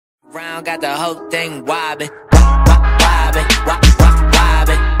Round got the whole thing wobbin', wobbin',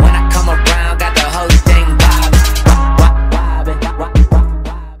 wobbin'. When I come around, got the whole thing wobbin'.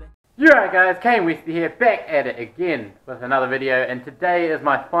 You're right guys, Kane Westy here, back at it again with another video, and today is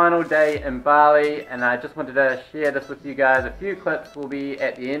my final day in Bali, and I just wanted to share this with you guys. A few clips will be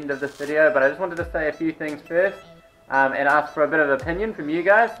at the end of this video, but I just wanted to say a few things first and ask for a bit of opinion from you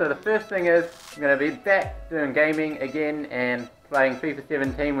guys. So the first thing is, I'm going to be back doing gaming again and playing FIFA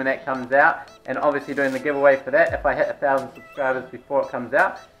 17 when that comes out, and obviously doing the giveaway for that if I hit 1,000 subscribers before it comes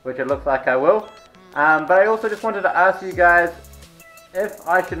out, which it looks like I will. But I also just wanted to ask you guys if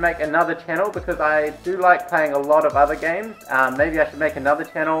I should make another channel, because I do like playing a lot of other games. Maybe I should make another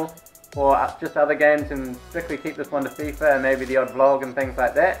channel for just other games and strictly keep this one to FIFA and maybe the odd vlog and things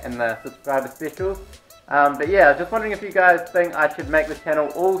like that and the subscriber specials. But yeah, I was just wondering if you guys think I should make this channel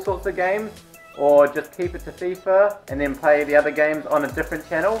all sorts of games or just keep it to FIFA and then play the other games on a different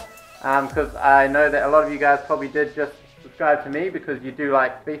channel, because I know that a lot of you guys probably did just subscribe to me because you do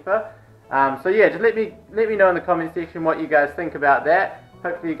like FIFA. So yeah, just let me know in the comment section what you guys think about that.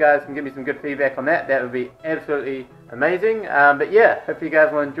 Hopefully you guys can give me some good feedback on that. That would be absolutely amazing. But yeah, hopefully you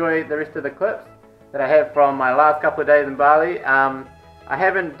guys will enjoy the rest of the clips that I have from my last couple of days in Bali. I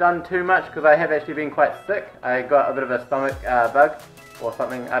haven't done too much because I have actually been quite sick. I got a bit of a stomach bug or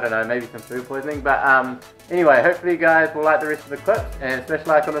something, I don't know, maybe some food poisoning. But anyway, hopefully you guys will like the rest of the clips, and smash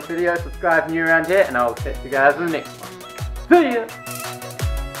like on this video, subscribe if you're new around here, and I'll catch you guys in the next one. See ya!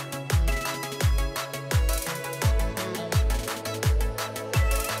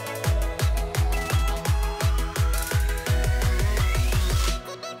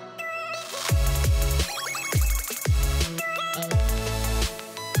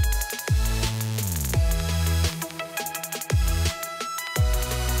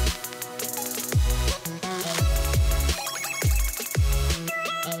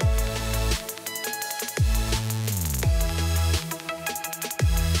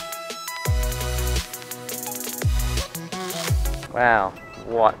 Wow,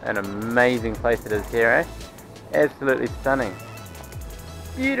 what an amazing place it is here, eh? Absolutely stunning.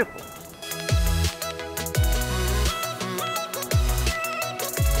 Beautiful.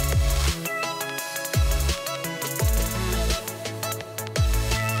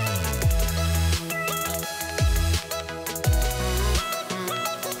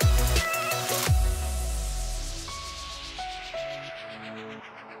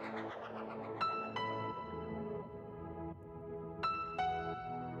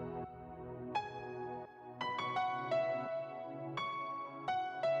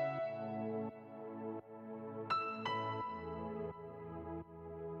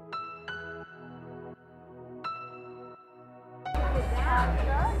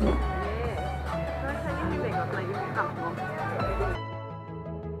 네. 그런 사진이 내가 막 이렇게 감고.